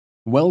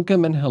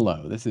Welcome and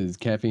hello. This is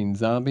Caffeine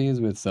Zombies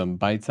with some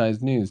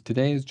bite-sized news.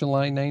 Today is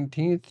July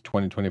 19th,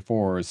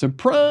 2024.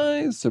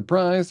 Surprise,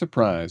 surprise,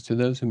 surprise. To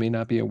those who may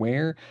not be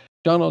aware,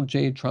 Donald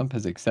J. Trump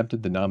has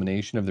accepted the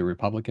nomination of the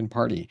Republican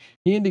Party.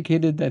 He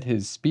indicated that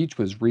his speech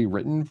was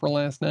rewritten for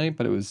last night,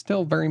 but it was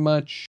still very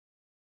much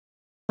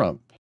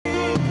Trump. From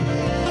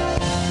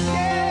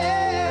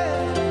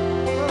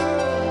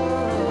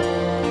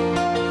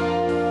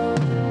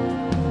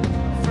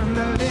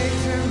the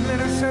lakes of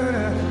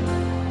Minnesota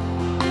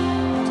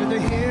to the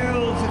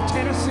hills of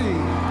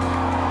Tennessee,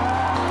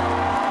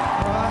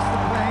 across the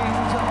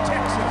plains of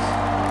Texas,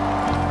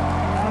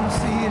 from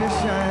sea to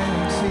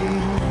shining sea,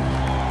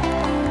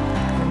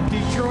 from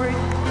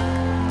Detroit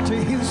to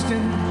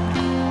Houston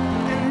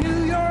and New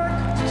York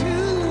to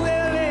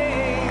LA.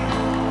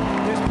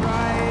 There's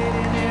pride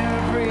in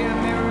every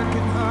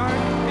American heart,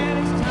 and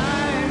it's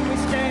time we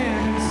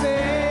stand and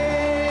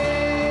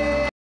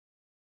say.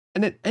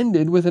 And it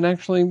ended with an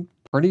actually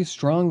pretty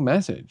strong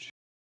message.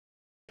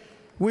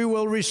 We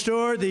will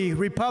restore the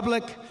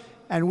republic,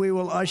 and we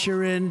will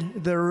usher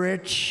in the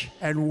rich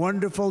and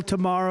wonderful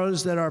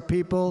tomorrows that our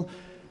people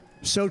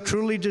so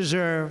truly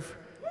deserve.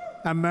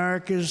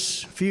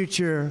 America's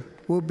future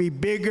will be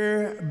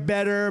bigger,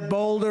 better,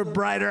 bolder,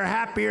 brighter,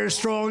 happier,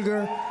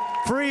 stronger,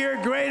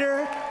 freer,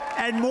 greater,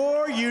 and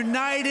more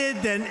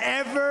united than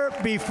ever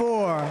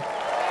before.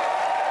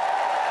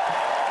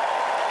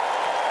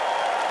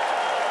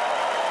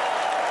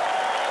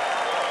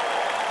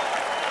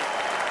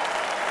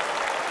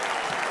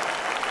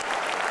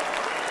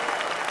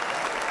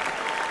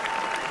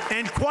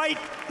 And quite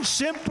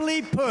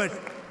simply put,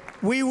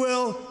 we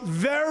will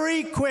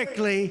very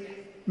quickly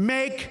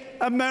make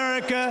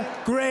America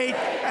great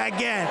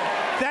again.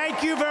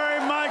 Thank you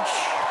very much.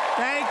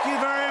 Thank you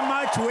very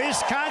much,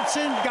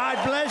 Wisconsin.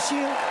 God bless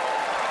you.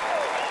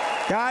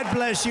 God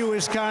bless you,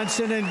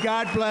 Wisconsin, and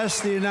God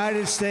bless the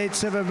United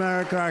States of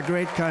America, our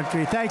great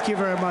country. Thank you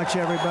very much,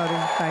 everybody.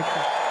 Thank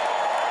you.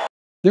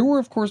 There were,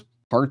 of course,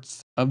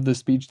 parts of the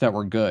speech that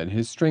were good.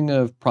 His string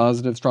of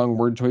positive, strong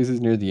word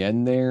choices near the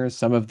end there,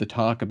 some of the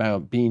talk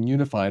about being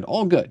unified,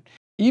 all good.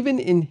 Even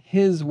in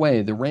his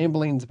way, the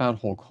ramblings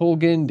about Hulk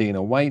Hogan,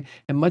 Dana White,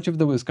 and much of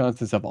the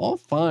Wisconsin stuff, all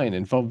fine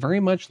and felt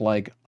very much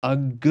like a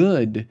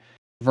good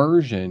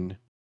version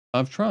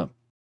of Trump.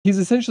 He's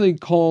essentially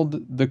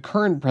called the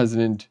current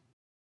president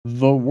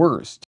the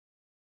worst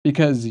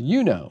because,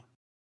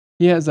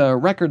 he has a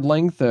record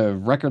length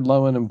of record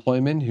low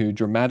unemployment, who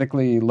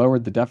dramatically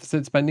lowered the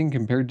deficit spending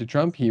compared to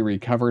Trump. He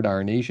recovered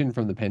our nation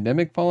from the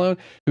pandemic fallout,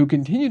 who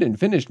continued and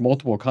finished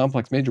multiple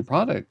complex major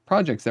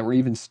projects that were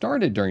even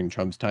started during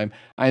Trump's time,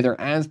 either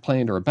as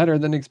planned or better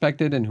than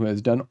expected, and who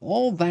has done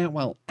all that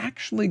while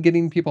actually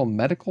getting people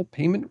medical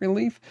payment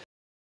relief,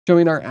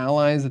 showing our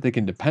allies that they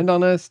can depend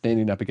on us,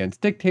 standing up against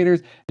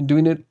dictators, and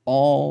doing it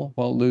all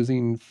while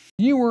losing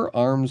fewer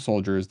armed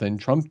soldiers than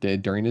Trump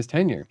did during his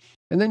tenure.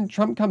 And then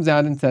Trump comes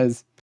out and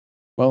says,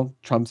 well,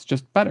 Trump's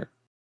just better.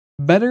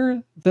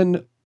 Better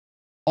than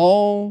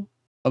all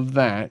of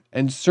that,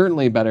 and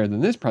certainly better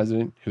than this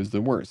president, who's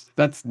the worst.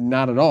 That's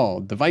not at all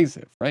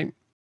divisive, right?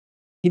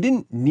 He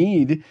didn't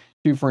need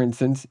to, for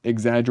instance,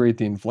 exaggerate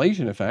the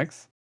inflation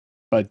effects,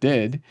 but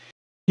did.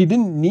 He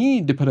didn't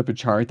need to put up a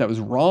chart that was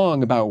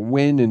wrong about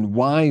when and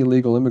why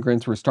illegal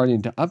immigrants were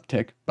starting to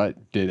uptick,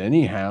 but did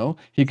anyhow.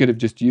 He could have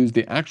just used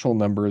the actual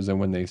numbers and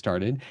when they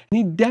started. And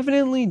he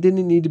definitely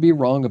didn't need to be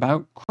wrong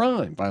about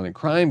crime. Violent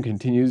crime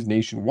continues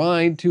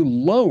nationwide to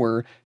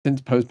lower since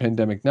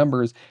post-pandemic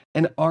numbers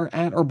and are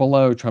at or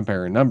below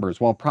Trump-era numbers,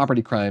 while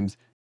property crimes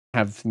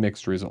have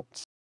mixed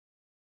results.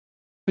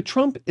 But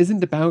Trump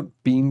isn't about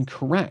being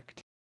correct.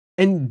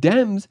 And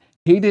Dems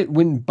hate it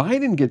when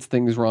Biden gets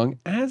things wrong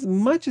as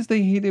much as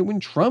they hate it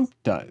when Trump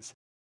does.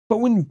 But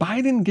when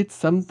Biden gets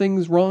some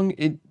things wrong,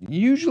 it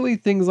usually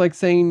things like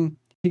saying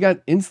he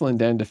got insulin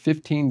down to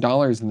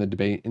 $15 in the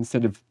debate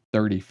instead of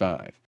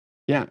 $35.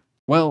 Yeah,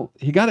 well,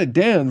 he got it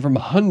down from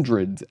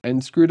hundreds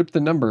and screwed up the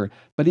number,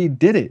 but he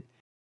did it.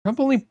 Trump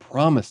only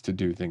promised to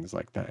do things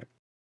like that.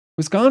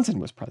 Wisconsin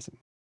was present.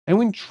 And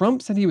when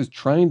Trump said he was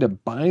trying to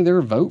buy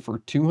their vote for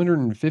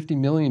 $250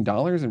 million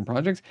in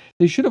projects,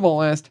 they should have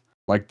all asked,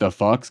 like the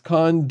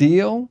Foxconn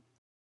deal?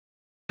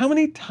 How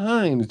many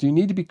times do you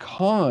need to be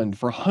conned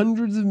for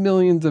hundreds of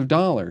millions of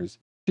dollars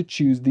to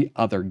choose the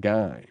other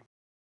guy?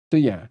 So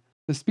yeah,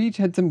 the speech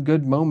had some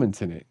good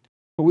moments in it,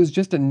 but was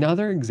just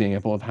another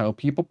example of how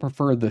people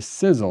prefer the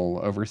sizzle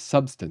over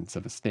substance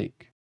of a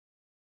steak.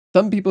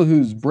 Some people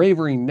whose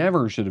bravery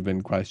never should have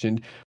been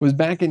questioned was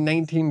back in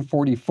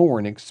 1944,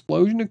 an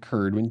explosion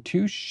occurred when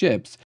two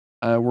ships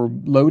were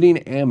loading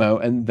ammo,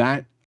 and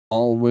that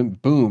all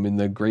went boom in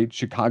the Great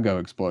Chicago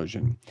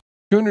Explosion.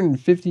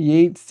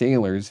 258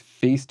 sailors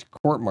faced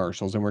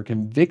court-martials and were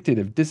convicted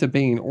of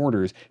disobeying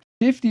orders,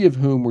 50 of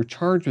whom were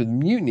charged with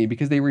mutiny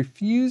because they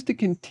refused to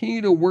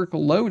continue to work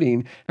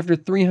loading after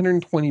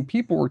 320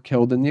 people were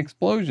killed in the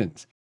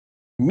explosions.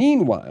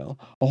 Meanwhile,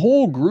 a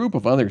whole group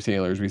of other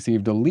sailors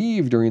received a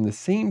leave during the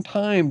same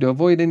time to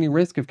avoid any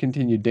risk of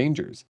continued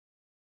dangers.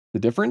 The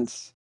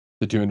difference?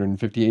 The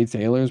 258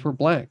 sailors were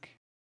black.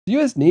 The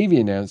US Navy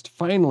announced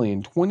finally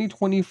in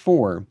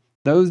 2024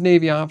 those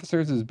Navy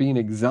officers as being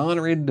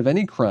exonerated of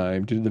any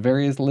crime due to the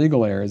various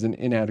legal errors and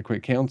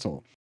inadequate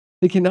counsel.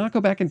 They cannot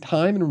go back in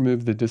time and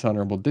remove the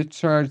dishonorable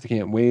discharge. They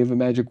can't wave a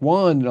magic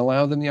wand and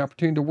allow them the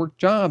opportunity to work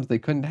jobs they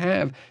couldn't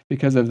have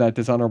because of that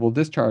dishonorable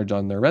discharge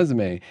on their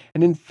resume.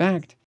 And in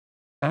fact,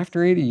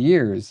 after 80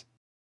 years,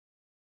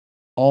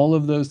 all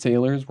of those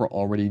sailors were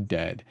already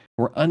dead,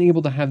 were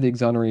unable to have the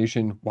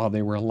exoneration while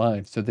they were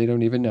alive, so they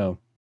don't even know.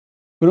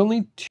 But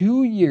only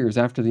 2 years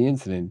after the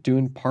incident, due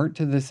in part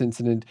to this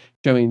incident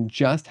showing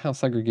just how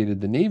segregated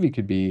the Navy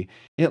could be,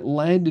 it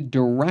led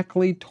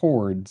directly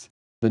towards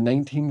the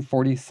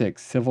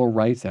 1946 Civil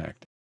Rights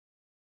Act.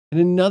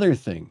 And another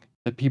thing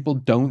that people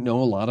don't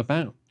know a lot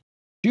about,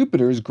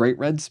 Jupiter's Great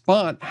Red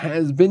Spot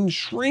has been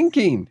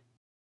shrinking.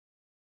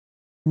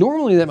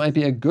 Normally, that might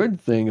be a good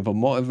thing if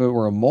if it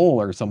were a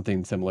mole or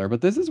something similar,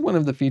 but this is one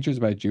of the features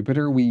about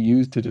Jupiter we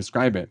use to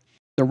describe it.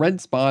 The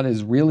red spot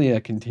is really a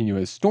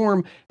continuous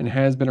storm and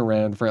has been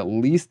around for at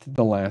least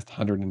the last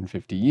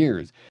 150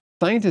 years.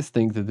 Scientists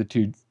think that the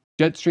two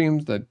jet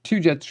streams that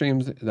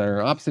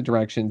are opposite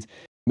directions,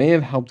 may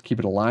have helped keep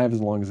it alive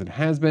as long as it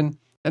has been,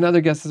 and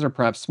other guesses are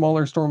perhaps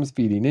smaller storms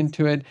feeding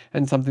into it,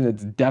 and something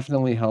that's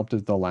definitely helped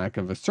is the lack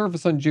of a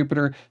surface on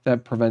Jupiter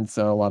that prevents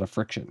a lot of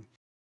friction.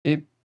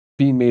 It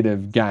being made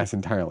of gas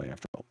entirely,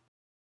 after all.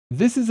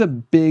 This is a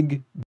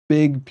big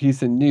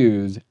piece of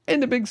news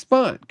and a big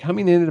spot,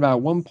 coming in at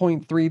about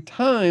 1.3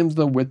 times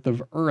the width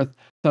of Earth,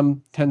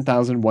 some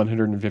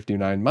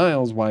 10,159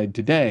 miles wide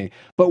today,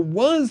 but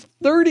was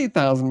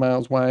 30,000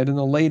 miles wide in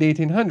the late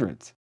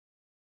 1800s.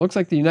 Looks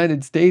like the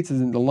United States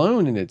isn't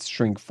alone in its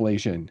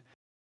shrinkflation.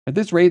 At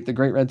this rate, the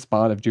Great Red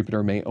Spot of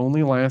Jupiter may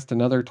only last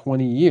another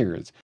 20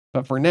 years,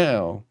 but for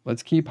now,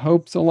 let's keep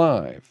hopes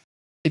alive.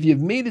 If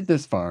you've made it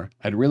this far,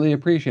 I'd really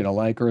appreciate a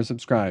like or a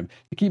subscribe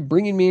to keep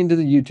bringing me into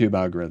the YouTube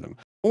algorithm,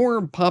 or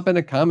pop in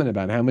a comment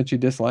about how much you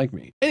dislike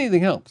me.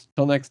 Anything helps.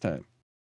 Till next time.